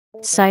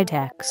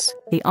Scitex,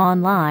 the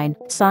online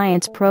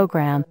science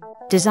program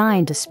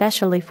designed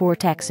especially for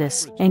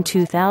Texas in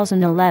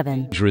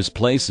 2011. Dangerous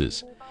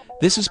places.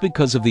 This is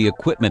because of the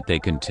equipment they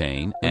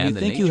contain and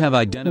think you have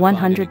identified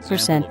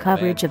 100%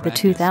 coverage of the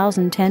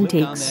 2010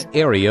 TEKS.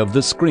 Area of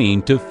the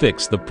screen to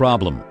fix the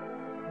problem.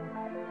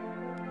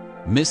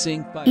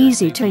 Missing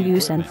Easy to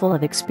use and full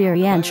of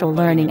experiential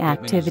learning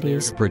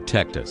activities.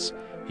 Protect us,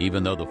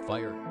 even though the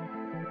fire.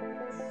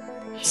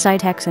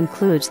 Scitex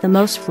includes the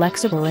most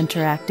flexible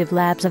interactive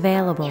labs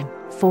available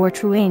for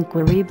true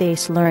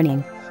inquiry-based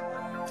learning.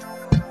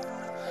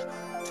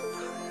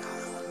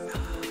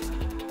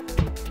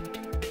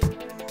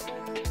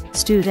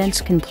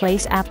 Students can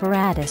place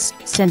apparatus,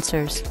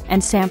 sensors,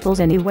 and samples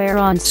anywhere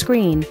on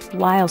screen,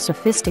 while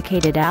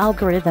sophisticated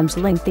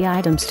algorithms link the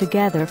items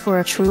together for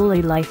a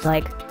truly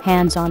lifelike,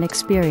 hands-on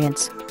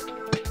experience.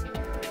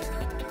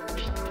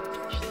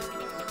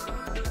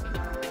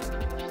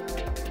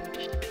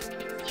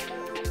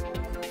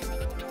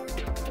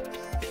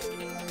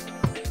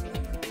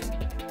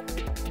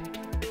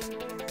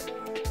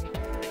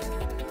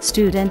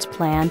 Students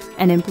plan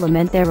and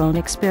implement their own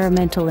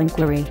experimental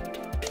inquiry.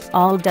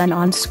 All done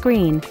on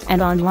screen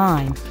and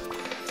online.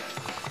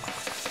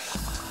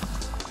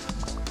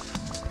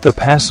 The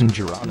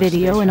passenger on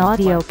Video and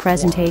audio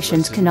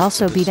presentations can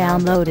also be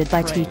downloaded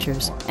by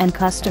teachers and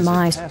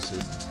customized.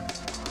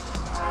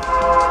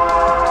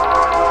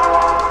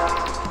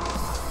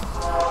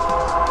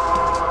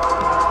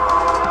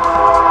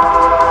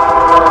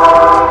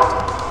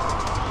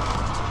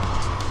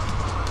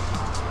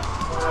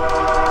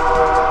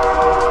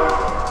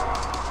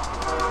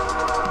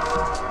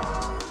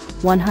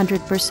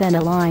 100%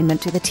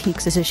 alignment to the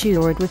TEKS is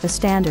assured with a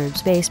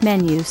standards-based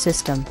menu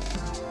system.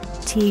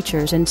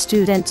 Teachers and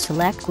students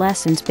select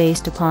lessons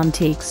based upon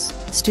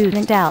TEKS,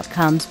 student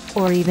outcomes,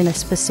 or even a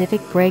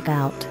specific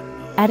breakout.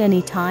 At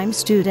any time,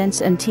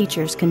 students and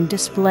teachers can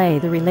display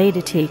the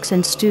related TEKS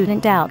and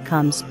student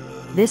outcomes.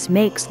 This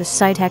makes the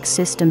Scitex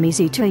system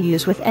easy to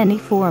use with any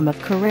form of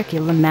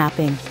curriculum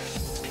mapping.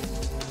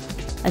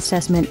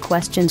 Assessment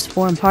questions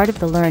form part of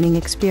the learning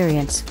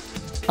experience,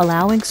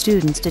 allowing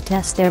students to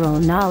test their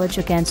own knowledge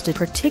against a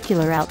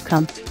particular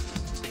outcome.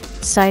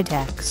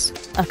 Scitex,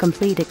 a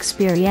complete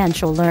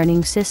experiential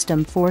learning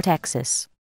system for Texas.